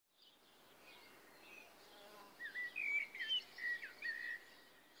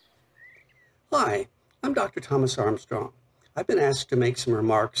Hi, I'm Dr. Thomas Armstrong. I've been asked to make some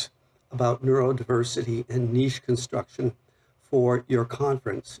remarks about neurodiversity and niche construction for your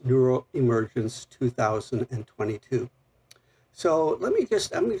conference, NeuroEmergence 2022. So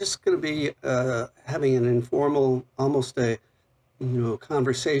I'm just going to be having an informal, almost a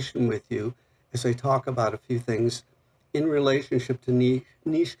conversation with you as I talk about a few things in relationship to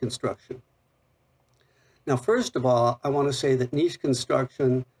niche construction. Now, first of all, I want to say that niche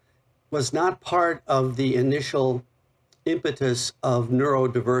construction was not part of the initial impetus of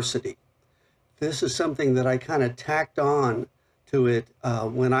neurodiversity. This is something that I kind of tacked on to it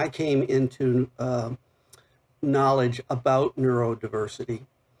when I came into knowledge about neurodiversity.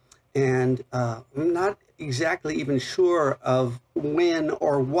 And I'm not exactly even sure of when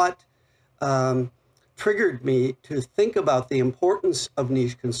or what triggered me to think about the importance of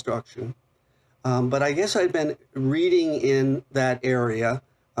niche construction. But I guess I'd been reading in that area.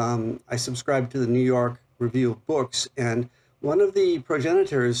 I subscribed to the New York Review of Books, and one of the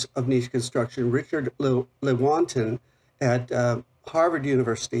progenitors of niche construction, Richard Lewontin at Harvard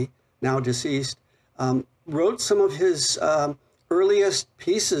University, now deceased, wrote some of his earliest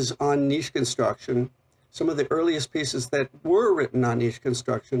pieces on niche construction, some of the earliest pieces that were written on niche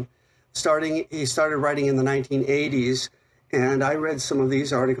construction. He started writing in the 1980s, and I read some of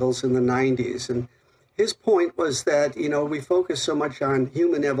these articles in the 90s. And his point was that, we focus so much on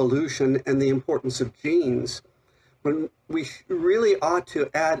human evolution and the importance of genes, when we really ought to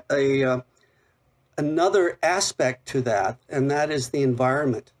add another aspect to that, and that is the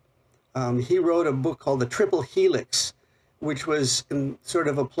environment. He wrote a book called The Triple Helix, which was sort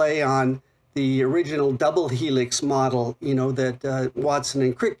of a play on the original double helix model, that Watson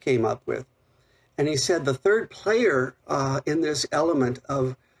and Crick came up with. And he said the third player in this element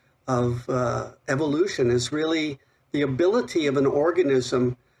of evolution is really the ability of an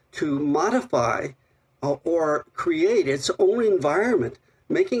organism to modify or create its own environment,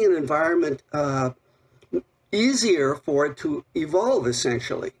 making an environment easier for it to evolve,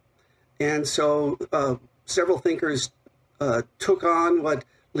 essentially. And so several thinkers took on what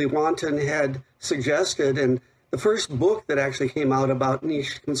Lewontin had suggested, and the first book that actually came out about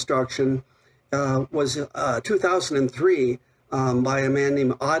niche construction was 2003 by a man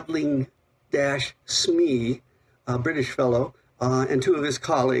named Odling Smee, a British fellow, and two of his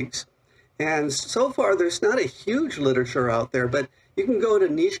colleagues. And so far, there's not a huge literature out there, but you can go to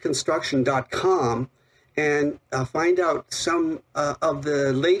nicheconstruction.com and find out some of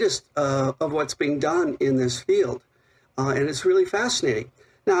the latest of what's being done in this field. And it's really fascinating.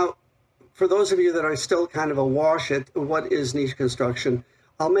 Now, for those of you that are still kind of awash at what is niche construction,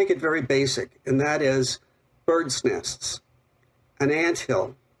 I'll make it very basic, and that is bird's nests, an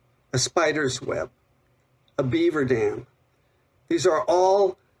anthill, a spider's web, a beaver dam. These are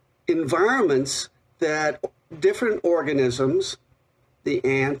all environments that different organisms, the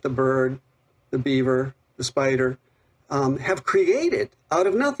ant, the bird, the beaver, the spider, have created out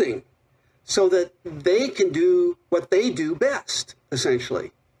of nothing so that they can do what they do best,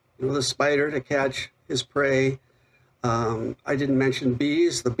 essentially. The spider to catch his prey. I didn't mention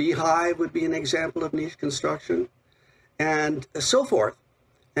bees. The beehive would be an example of niche construction, and so forth.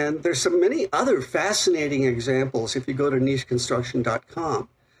 And there's so many other fascinating examples if you go to nicheconstruction.com.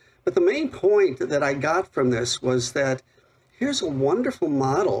 But the main point that I got from this was that here's a wonderful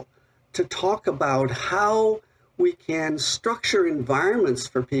model to talk about how we can structure environments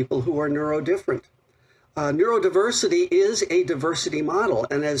for people who are neurodifferent. Neurodiversity is a diversity model,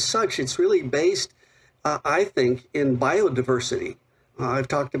 and as such, it's really based, I think, in biodiversity. I've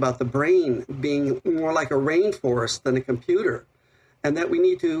talked about the brain being more like a rainforest than a computer, and that we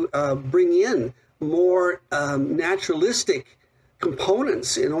need to bring in more naturalistic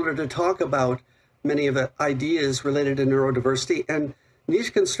components in order to talk about many of the ideas related to neurodiversity. And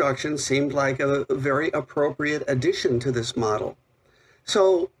niche construction seemed like a very appropriate addition to this model.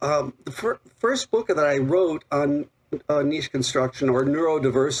 So the first book that I wrote on niche construction or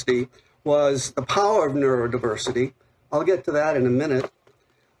neurodiversity was The Power of Neurodiversity. I'll get to that in a minute.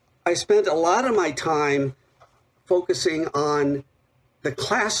 I spent a lot of my time focusing on the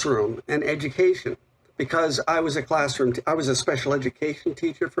classroom and education because I was a special education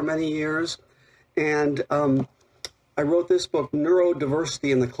teacher for many years. And I wrote this book,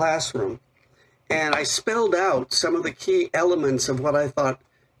 Neurodiversity in the Classroom. And I spelled out some of the key elements of what I thought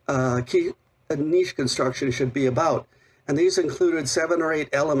niche construction should be about. And these included 7 or 8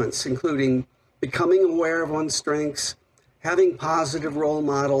 elements, including becoming aware of one's strengths, having positive role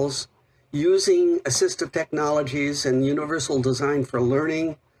models, using assistive technologies and universal design for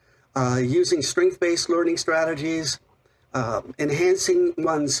learning, using strength-based learning strategies, enhancing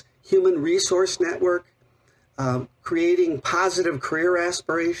one's human resource network, creating positive career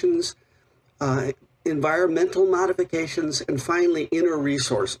aspirations, environmental modifications, and finally, inner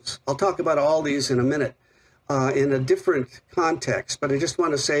resources. I'll talk about all these in a minute in a different context, but I just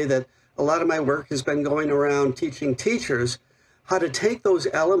want to say that a lot of my work has been going around teaching teachers how to take those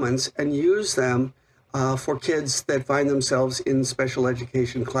elements and use them for kids that find themselves in special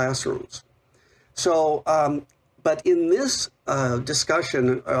education classrooms. So, but in this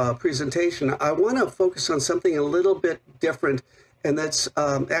presentation, I want to focus on something a little bit different, and that's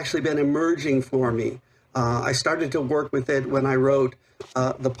actually been emerging for me. I started to work with it when I wrote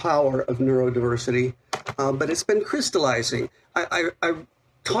The Power of Neurodiversity, but it's been crystallizing. I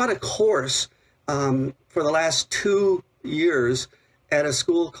taught a course for the last 2 years at a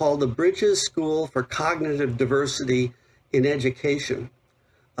school called the Bridges School for Cognitive Diversity in Education,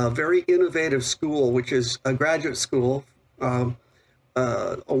 a very innovative school, which is a graduate school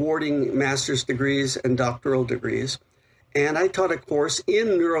awarding master's degrees and doctoral degrees. And I taught a course in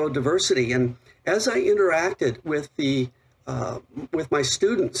neurodiversity. And as I interacted with my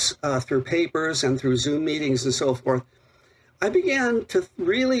students through papers and through Zoom meetings and so forth, I began to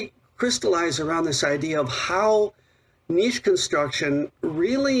really crystallize around this idea of how niche construction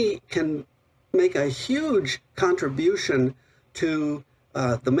really can make a huge contribution to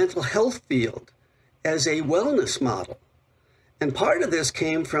the mental health field as a wellness model. And part of this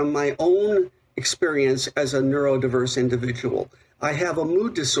came from my own experience as a neurodiverse individual. I have a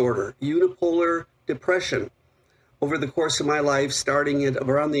mood disorder, unipolar depression. Over the course of my life, starting at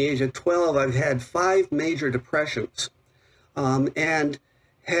around the age of 12, I've had 5 major depressions and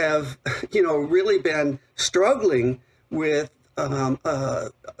have, really been struggling with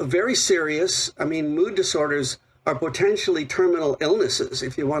very serious, mood disorders are potentially terminal illnesses,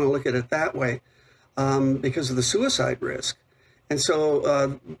 if you want to look at it that way, because of the suicide risk. And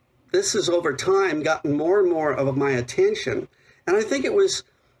so this has over time gotten more and more of my attention. And I think it was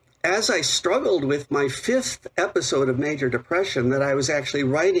as I struggled with my 5th episode of major depression that I was actually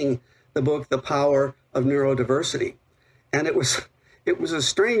writing the book, The Power of Neurodiversity. And it was a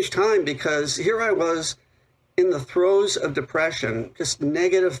strange time because here I was in the throes of depression, just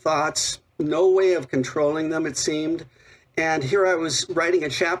negative thoughts, no way of controlling them, it seemed. And here I was writing a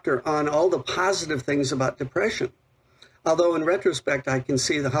chapter on all the positive things about depression. Although in retrospect, I can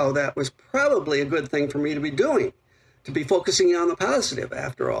see how that was probably a good thing for me to be doing, to be focusing on the positive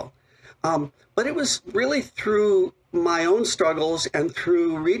after all. But it was really through my own struggles and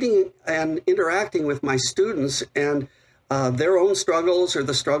through reading and interacting with my students and their own struggles or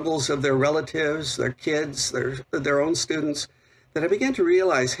the struggles of their relatives, their kids, their own students, that I began to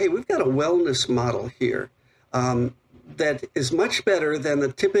realize, hey, we've got a wellness model here that is much better than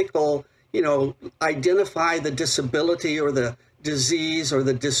the typical, identify the disability or the disease or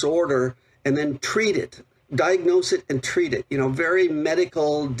the disorder and then treat it, diagnose it and treat it, very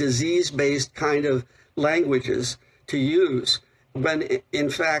medical disease-based kind of languages to use, when in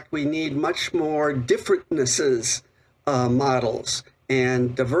fact we need much more differentnesses models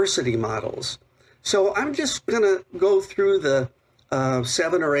and diversity models. So I'm just going to go through the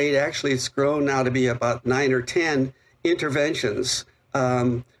 7 or 8, actually it's grown now to be about 9 or 10 interventions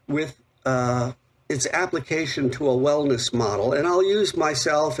with its application to a wellness model. And I'll use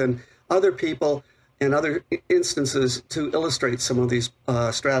myself and other people and other instances to illustrate some of these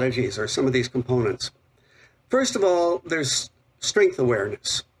strategies or some of these components. First of all, there's strength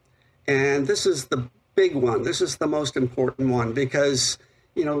awareness. And this is the big one. This is the most important one because,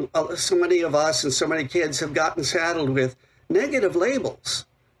 so many of us and so many kids have gotten saddled with negative labels.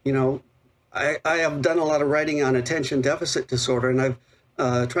 I have done a lot of writing on attention deficit disorder, and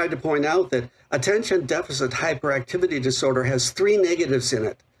I've tried to point out that attention deficit hyperactivity disorder has 3 negatives in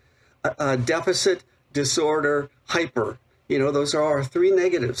it. Deficit, disorder, hyper. Those are our 3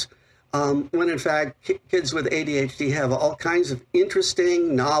 negatives. When in fact, kids with ADHD have all kinds of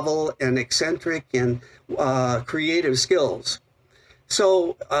interesting, novel, and eccentric and creative skills.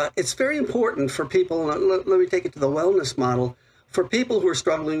 So it's very important for people, let me take it to the wellness model, for people who are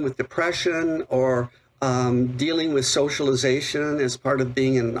struggling with depression or dealing with socialization as part of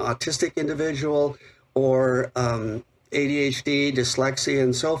being an autistic individual or ADHD, dyslexia,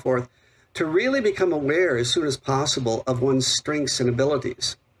 and so forth, to really become aware as soon as possible of one's strengths and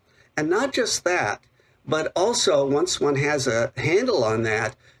abilities. And not just that, but also once one has a handle on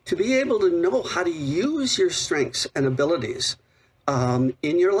that, to be able to know how to use your strengths and abilities in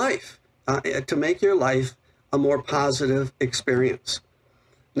your life to make your life a more positive experience.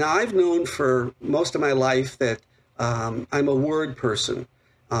 Now, I've known for most of my life that I'm a word person,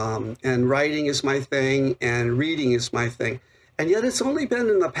 and writing is my thing, and reading is my thing. And yet it's only been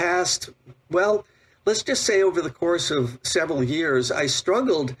in the past, well, let's just say over the course of several years, I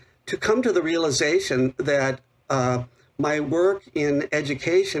struggled to come to the realization that my work in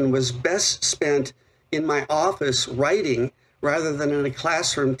education was best spent in my office writing rather than in a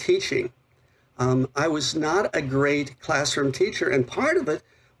classroom teaching. I was not a great classroom teacher, and part of it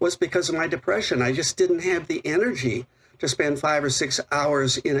was because of my depression. I just didn't have the energy to spend 5 or 6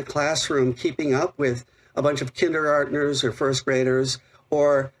 hours in a classroom keeping up with a bunch of kindergartners or first graders,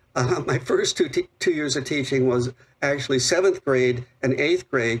 or my first two years of teaching was actually 7th grade and 8th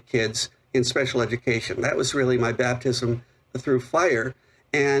grade kids in special education. That was really my baptism through fire.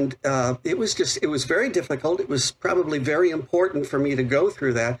 And it was very difficult. It was probably very important for me to go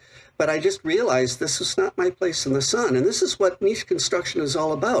through that. But I just realized this was not my place in the sun. And this is what niche construction is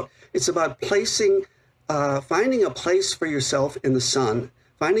all about. It's about finding a place for yourself in the sun,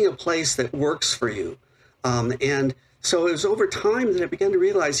 finding a place that works for you. And so it was over time that I began to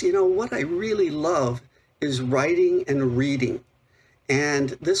realize, what I really love is writing and reading. And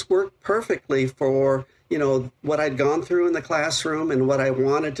this worked perfectly for, what I'd gone through in the classroom and what I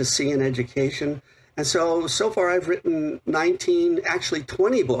wanted to see in education. And so far I've written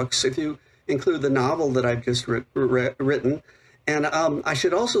 20 books, if you include the novel that I've just written. And I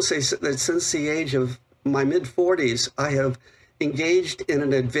should also say that since the age of my mid-40s, I have engaged in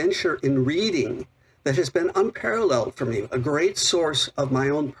an adventure in reading that has been unparalleled for me, a great source of my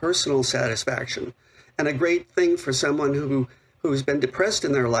own personal satisfaction, and a great thing for someone who's been depressed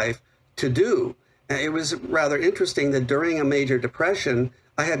in their life to do. It was rather interesting that during a major depression,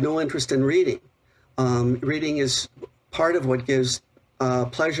 I had no interest in reading. Reading is part of what gives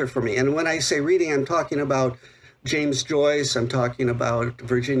pleasure for me. And when I say reading, I'm talking about James Joyce, I'm talking about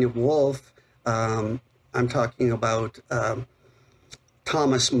Virginia Woolf, I'm talking about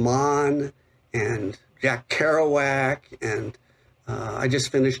Thomas Mann and Jack Kerouac, and I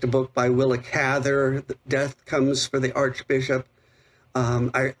just finished a book by Willa Cather, Death Comes for the Archbishop.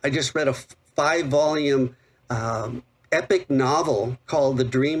 I just read a 5-volume epic novel called The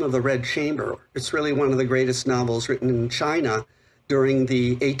Dream of the Red Chamber. It's really one of the greatest novels written in China during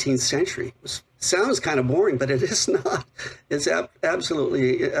the 18th century. It sounds kind of boring, but it is not. It's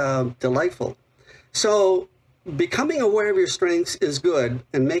absolutely delightful. So becoming aware of your strengths is good,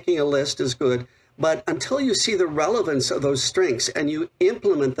 and making a list is good, but until you see the relevance of those strengths and you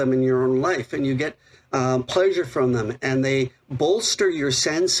implement them in your own life and you get pleasure from them and they bolster your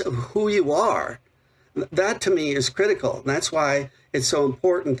sense of who you are, that to me is critical. And that's why it's so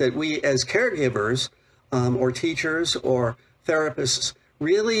important that we as caregivers or teachers or therapists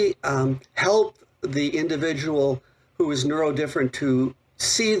really help the individual who is neurodifferent to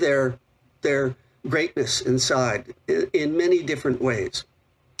see their greatness inside in many different ways.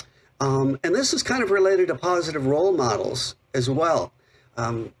 And this is kind of related to positive role models as well.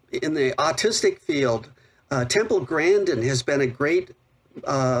 In the autistic field, Temple Grandin has been a great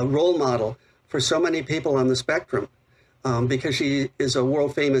role model for so many people on the spectrum because she is a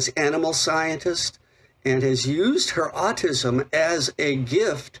world-famous animal scientist and has used her autism as a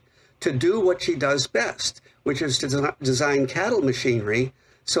gift to do what she does best, which is to design cattle machinery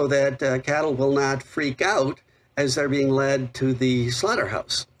so that cattle will not freak out as they're being led to the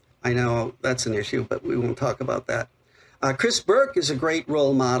slaughterhouse. I know that's an issue, but we won't talk about that. Chris Burke is a great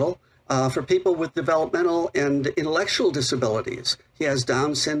role model for people with developmental and intellectual disabilities. He has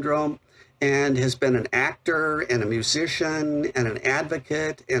Down syndrome and has been an actor and a musician and an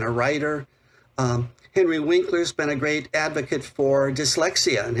advocate and a writer. Henry Winkler's been a great advocate for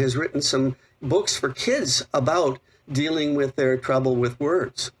dyslexia and has written some books for kids about dealing with their trouble with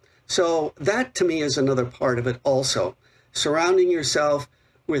words. So that to me is another part of it also. Surrounding yourself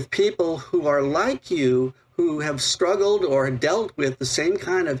with people who are like you, who have struggled or dealt with the same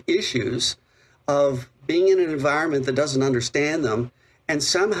kind of issues of being in an environment that doesn't understand them and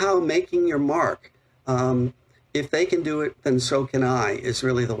somehow making your mark. If they can do it, then so can I, is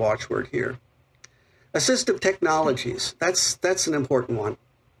really the watchword here. Assistive technologies, that's an important one.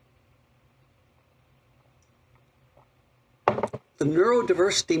 The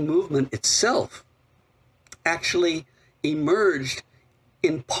neurodiversity movement itself actually emerged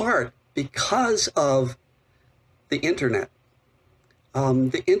in part because of the internet.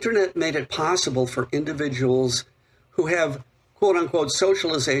 The internet made it possible for individuals who have quote unquote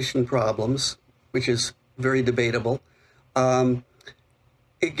socialization problems, which is very debatable.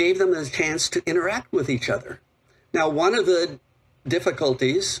 It gave them a chance to interact with each other. Now, one of the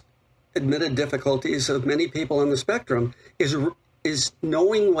difficulties, admitted difficulties of many people on the spectrum is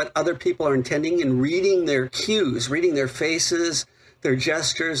knowing what other people are intending and reading their cues, reading their faces, their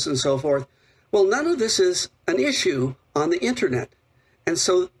gestures, and so forth. Well, none of this is an issue on the internet. And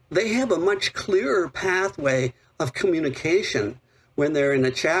so they have a much clearer pathway of communication when they're in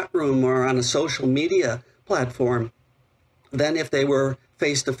a chat room or on a social media platform than if they were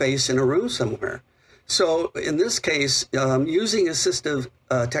face-to-face in a room somewhere. So in this case, using assistive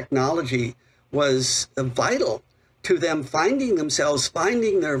technology was vital to them finding themselves,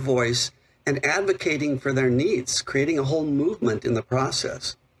 finding their voice, and advocating for their needs, creating a whole movement in the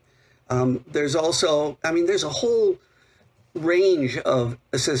process. There's also, there's a whole range of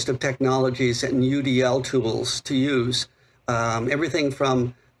assistive technologies and UDL tools to use. Everything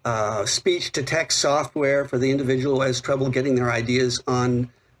from speech-to-text software for the individual who has trouble getting their ideas down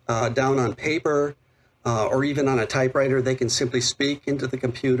on paper, or even on a typewriter. They can simply speak into the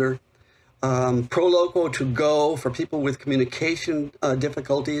computer. Proloco to Go for people with communication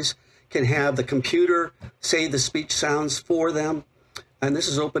difficulties can have the computer say the speech sounds for them. And this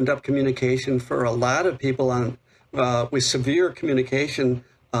has opened up communication for a lot of people with severe communication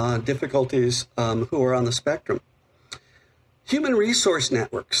difficulties who are on the spectrum. Human resource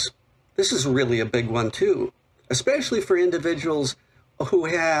networks. This is really a big one too, especially for individuals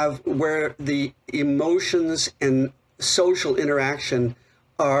where the emotions and social interaction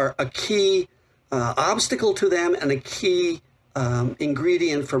are a key obstacle to them and a key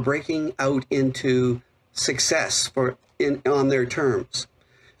ingredient for breaking out into success on their terms.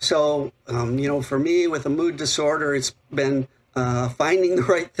 So, for me with a mood disorder, it's been finding the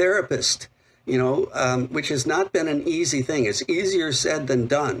right therapist, which has not been an easy thing. It's easier said than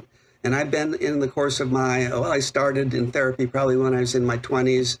done. And I've been in the course of I started in therapy probably when I was in my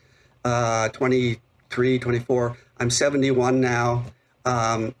 20s, 23, 24. I'm 71 now.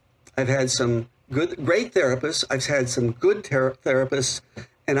 I've had some great therapists. I've had some good therapists,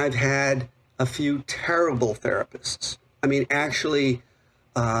 and I've had a few terrible therapists. Actually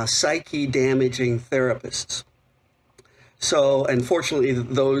psyche damaging therapists. So unfortunately,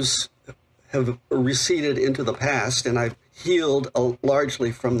 those have receded into the past, and I've healed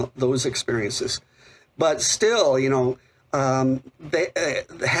largely from those experiences. But still, having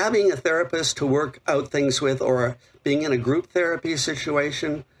a therapist to work out things with, or being in a group therapy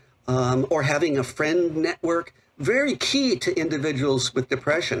situation, or having a friend network, very key to individuals with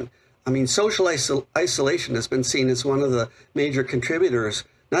depression. Social isolation has been seen as one of the major contributors,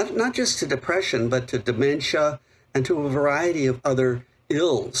 not just to depression, but to dementia and to a variety of other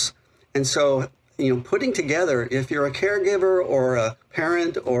ills. And so, putting together, if you're a caregiver or a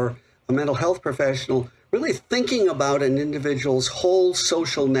parent or a mental health professional, really thinking about an individual's whole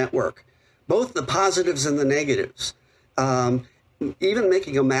social network, both the positives and the negatives, even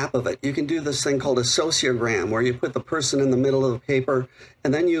making a map of it. You can do this thing called a sociogram, where you put the person in the middle of the paper,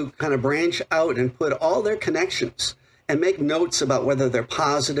 and then you kind of branch out and put all their connections and make notes about whether they're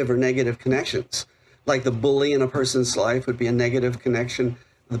positive or negative connections. Like the bully in a person's life would be a negative connection.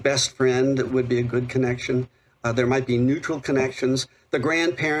 The best friend would be a good connection. There might be neutral connections. The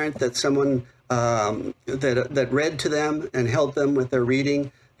grandparent that someone that read to them and helped them with their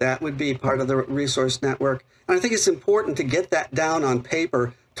reading, that would be part of the resource network. And I think it's important to get that down on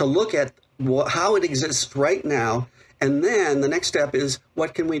paper, to look at how it exists right now. And then the next step is,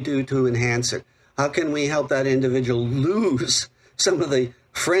 what can we do to enhance it? How can we help that individual lose some of the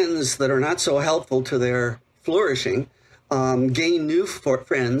friends that are not so helpful to their flourishing, gain new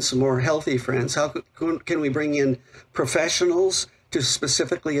friends, more healthy friends? How can we bring in professionals to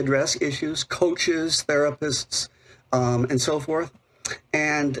specifically address issues, coaches, therapists, and so forth,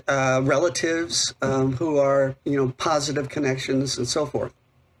 and relatives who are, positive connections and so forth.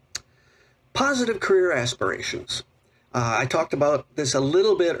 Positive career aspirations. I talked about this a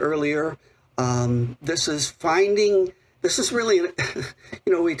little bit earlier. This is really,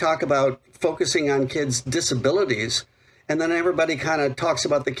 we talk about focusing on kids' disabilities, and then everybody kind of talks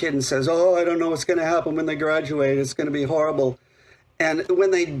about the kid and says, oh, I don't know what's going to happen when they graduate. It's going to be horrible. And when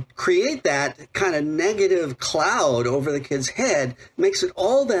they create that kind of negative cloud over the kid's head, it makes it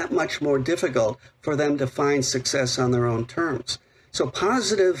all that much more difficult for them to find success on their own terms. So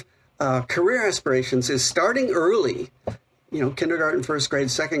positive career aspirations is starting early, kindergarten, first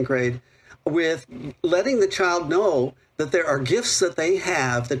grade, second grade, with letting the child know that there are gifts that they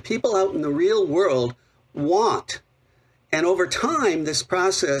have that people out in the real world want. And over time, this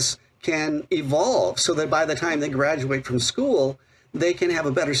process can evolve so that by the time they graduate from school, they can have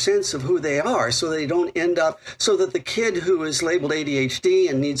a better sense of who they are, so they don't end up, so that the kid who is labeled ADHD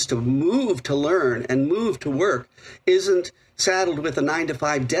and needs to move to learn and move to work isn't saddled with a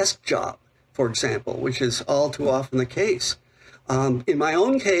 9-to-5 desk job, for example, which is all too often the case. In my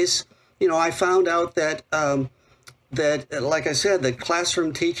own case, I found out that, like I said, that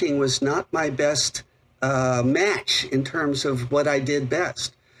classroom teaching was not my best match in terms of what I did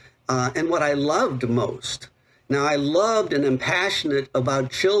best and what I loved most. Now, I loved and am passionate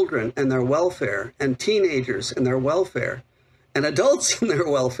about children and their welfare, and teenagers and their welfare, and adults and their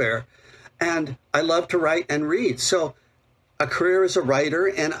welfare. And I love to write and read. So a career as a writer,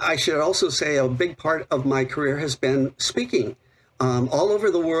 and I should also say a big part of my career has been speaking all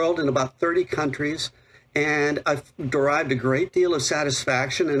over the world in about 30 countries. And I've derived a great deal of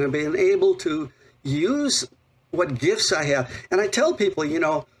satisfaction, and I've been able to use what gifts I have. And I tell people, you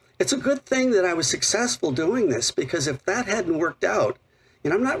know, it's a good thing that I was successful doing this, because if that hadn't worked out, you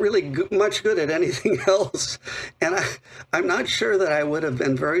know, I'm not really much good at anything else. And I'm not sure that I would have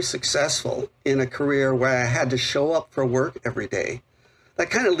been very successful in a career where I had to show up for work every day. That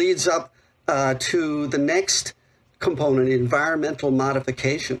kind of leads up to the next component, environmental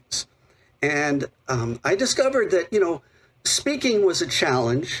modifications. And I discovered that, you know, speaking was a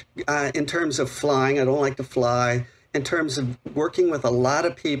challenge in terms of flying. I don't like to fly. In terms of working with a lot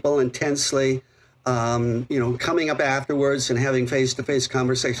of people intensely, you know, coming up afterwards and having face-to-face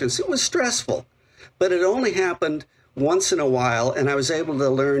conversations. It was stressful, but it only happened once in a while, and I was able to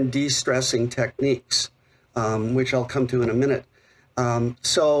learn de-stressing techniques, which I'll come to in a minute.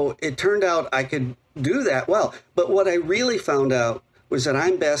 So it turned out I could do that well, but what I really found out was that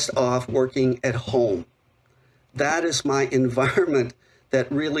I'm best off working at home. That is my environment. That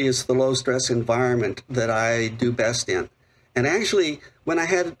really is the low-stress environment that I do best in. And actually, when I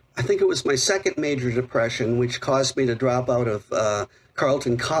had, I think it was my second major depression, which caused me to drop out of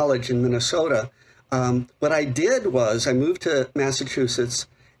Carleton College in Minnesota, what I did was I moved to Massachusetts,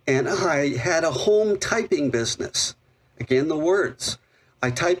 and I had a home typing business. Again, the words.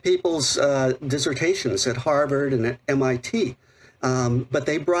 I typed people's dissertations at Harvard and at MIT. But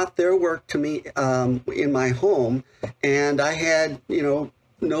they brought their work to me in my home, and I had, you know,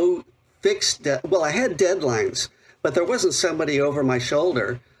 no fixed, well, I had deadlines, but there wasn't somebody over my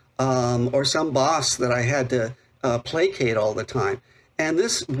shoulder or some boss that I had to placate all the time. And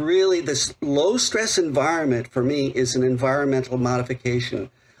this low stress environment for me is an environmental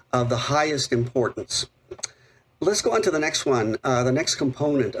modification of the highest importance. Let's go on to the next one, the next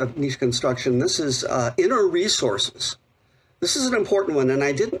component of niche construction. This is inner resources. This is an important one, and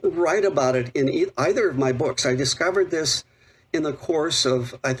I didn't write about it in either of my books. I discovered this in the course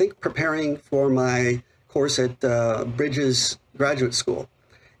of, I think, preparing for my course at Bridges Graduate School.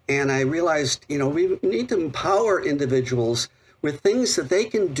 And I realized, you know, we need to empower individuals with things that they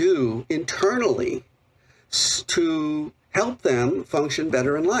can do internally to help them function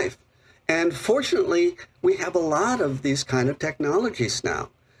better in life. And fortunately, we have a lot of these kind of technologies now.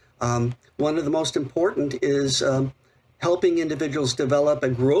 One of the most important is helping individuals develop a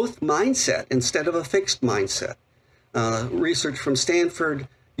growth mindset instead of a fixed mindset. Research from Stanford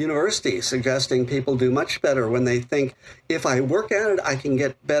University suggesting people do much better when they think, if I work at it, I can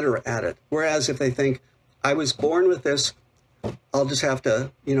get better at it. Whereas if they think, I was born with this, I'll just have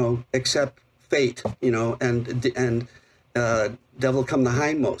to, you know, accept fate, you know, and devil come the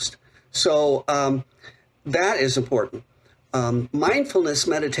hindmost. So that is important. Mindfulness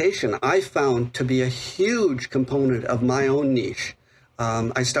meditation, I found to be a huge component of my own niche.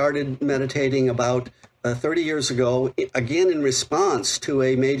 I started meditating about 30 years ago, again in response to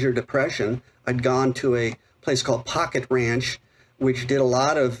a major depression. I'd gone to a place called Pocket Ranch, which did a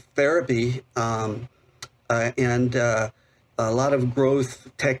lot of therapy and a lot of growth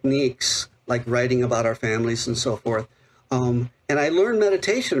techniques, like writing about our families and so forth. And I learned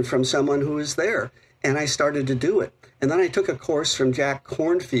meditation from someone who was there, and I started to do it. And then I took a course from Jack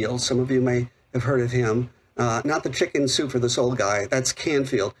Kornfield. Some of you may have heard of him. Not the chicken soup for the soul guy. That's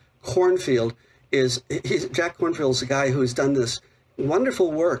Canfield. Kornfield Jack Kornfield's a guy who's done this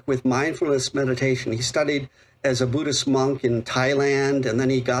wonderful work with mindfulness meditation. He studied as a Buddhist monk in Thailand, and then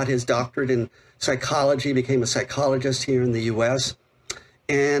he got his doctorate in psychology, became a psychologist here in the US.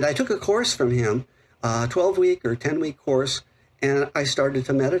 And I took a course from him, a 12-week or 10-week course, and I started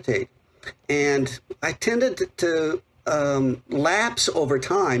to meditate. And I tended to lapse over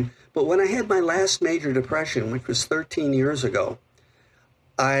time, but when I had my last major depression, which was 13 years ago,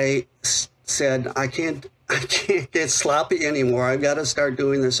 I said, I can't get sloppy anymore. I've got to start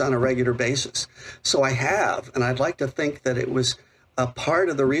doing this on a regular basis. So I have, and I'd like to think that it was a part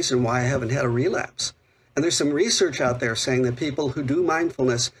of the reason why I haven't had a relapse. And there's some research out there saying that people who do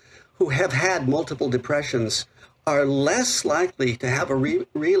mindfulness, who have had multiple depressions, are less likely to have a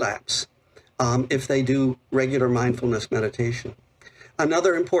relapse if they do regular mindfulness meditation.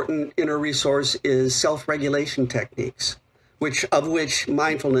 Another important inner resource is self-regulation techniques, of which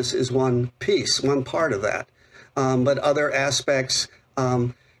mindfulness is one piece, one part of that. But other aspects,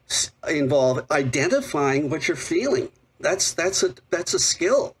 involve identifying what you're feeling. That's a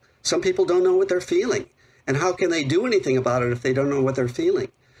skill. Some people don't know what they're feeling. And how can they do anything about it if they don't know what they're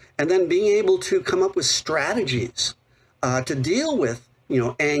feeling? And then being able to come up with strategies to deal with,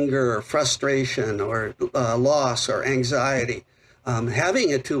 anger or frustration or loss or anxiety.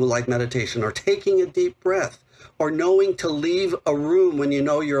 Having a tool like meditation, or taking a deep breath, or knowing to leave a room when you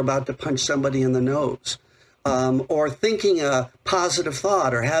know you're about to punch somebody in the nose, or thinking a positive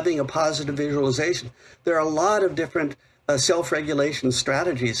thought, or having a positive visualization. There are a lot of different self-regulation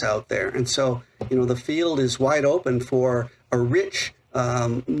strategies out there. And so, the field is wide open for a rich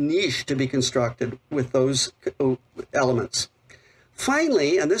niche to be constructed with those elements.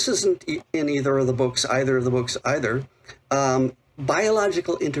 Finally, and this isn't in either of the books either,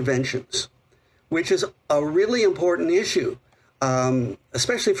 biological interventions, which is a really important issue,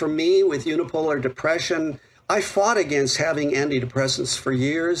 especially for me with unipolar depression. I fought against having antidepressants for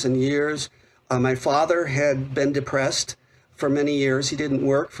years and years. My father had been depressed for many years. He didn't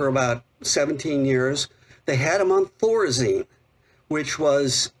work for about 17 years. They had him on Thorazine, which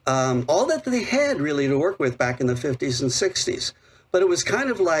was all that they had really to work with back in the 50s and 60s. But it was kind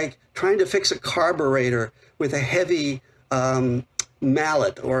of like trying to fix a carburetor with a heavy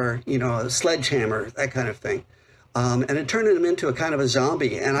mallet or, a sledgehammer, that kind of thing. And it turned him into a kind of a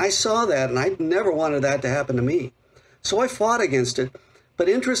zombie. And I saw that, and I never wanted that to happen to me. So I fought against it. But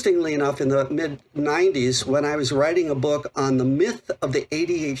interestingly enough, in the mid-90s, when I was writing a book on the myth of the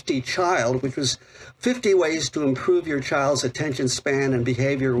ADHD child, which was 50 ways to improve your child's attention span and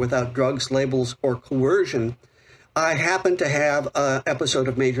behavior without drugs, labels, or coercion, I happened to have an episode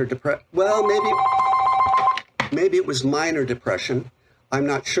of major depression. Well, maybe it was minor depression. I'm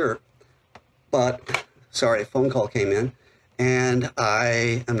not sure. But, sorry, a phone call came in, and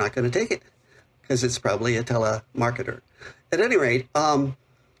I am not going to take it because it's probably a telemarketer. At any rate,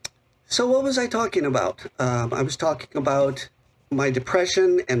 so what was I talking about? I was talking about my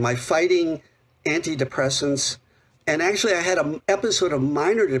depression and my fighting antidepressants. And actually, I had an episode of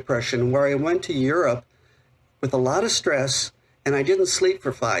minor depression where I went to Europe with a lot of stress, and I didn't sleep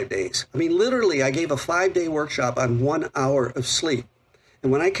for 5 days. I mean, literally, I gave a 5-day workshop on 1 hour of sleep.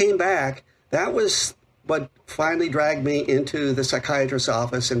 And when I came back, that was what finally dragged me into the psychiatrist's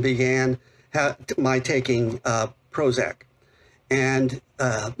office and began my taking Prozac. And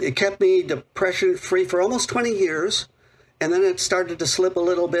it kept me depression-free for almost 20 years. And then it started to slip a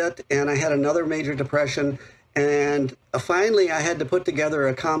little bit, and I had another major depression. And finally, I had to put together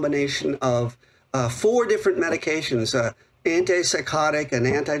a combination of 4 different medications, antipsychotic, an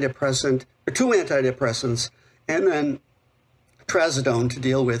antidepressant, or 2 antidepressants, and then trazodone to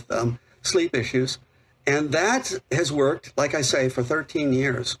deal with sleep issues. And that has worked, like I say, for 13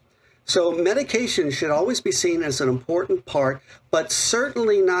 years. So medication should always be seen as an important part, but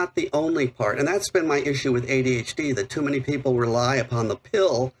certainly not the only part. And that's been my issue with ADHD, that too many people rely upon the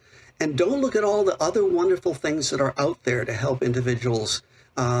pill and don't look at all the other wonderful things that are out there to help individuals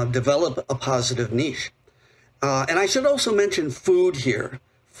develop a positive niche. And I should also mention food here.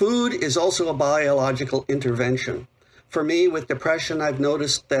 Food is also a biological intervention. For me, with depression, I've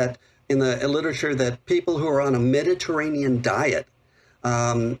noticed that in the literature that people who are on a Mediterranean diet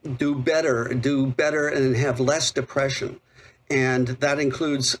do better and have less depression. And that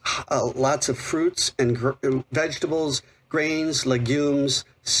includes lots of fruits and vegetables, grains, legumes,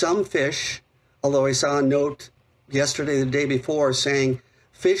 some fish, although I saw a note yesterday, the day before, saying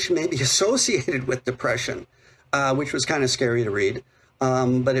fish may be associated with depression, which was kind of scary to read.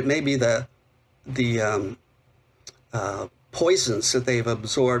 But it may be the poisons that they've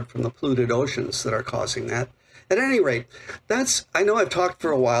absorbed from the polluted oceans that are causing that. At any rate, I know I've talked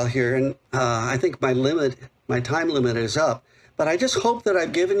for a while here, and I think my time limit is up, but I just hope that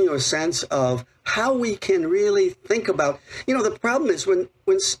I've given you a sense of how we can really think about, the problem is when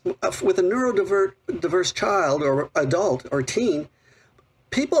with a neurodiverse child or adult or teen,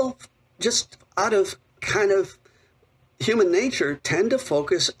 people just out of kind of human nature tend to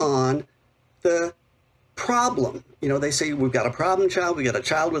focus on the problem. They say, we've got a problem child, we got a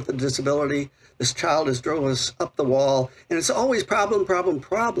child with a disability, this child has drove us up the wall, and it's always problem, problem,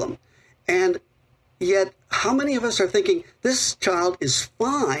 problem. And yet, how many of us are thinking, this child is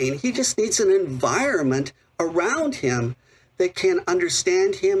fine, he just needs an environment around him that can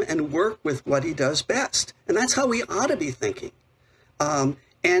understand him and work with what he does best. And that's how we ought to be thinking. And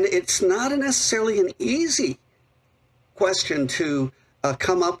it's not necessarily an easy question to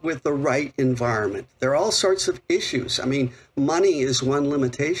come up with the right environment. There are all sorts of issues. I mean, money is one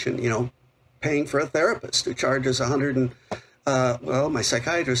limitation, paying for a therapist who charges my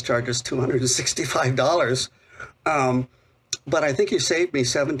psychiatrist charges $265. But I think you saved me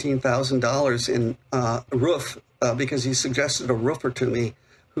 $17,000 in roof because he suggested a roofer to me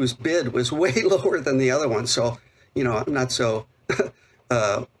whose bid was way lower than the other one. So, you know, I'm not so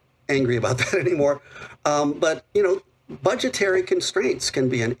angry about that anymore. But, you know, budgetary constraints can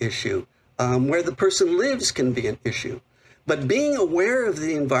be an issue. Where the person lives can be an issue. But being aware of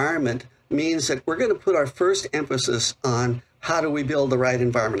the environment means that we're going to put our first emphasis on how do we build the right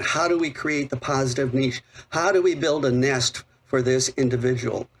environment? How do we create the positive niche? How do we build a nest for this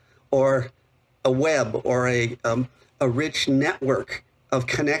individual, or a web, or a rich network of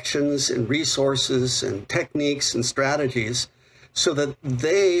connections and resources and techniques and strategies so that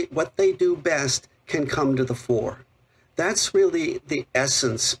what they do best can come to the fore. That's really the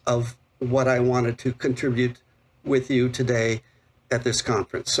essence of what I wanted to contribute with you today at this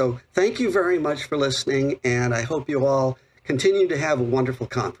conference. So thank you very much for listening, and I hope you all continue to have a wonderful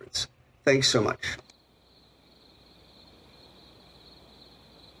conference. Thanks so much.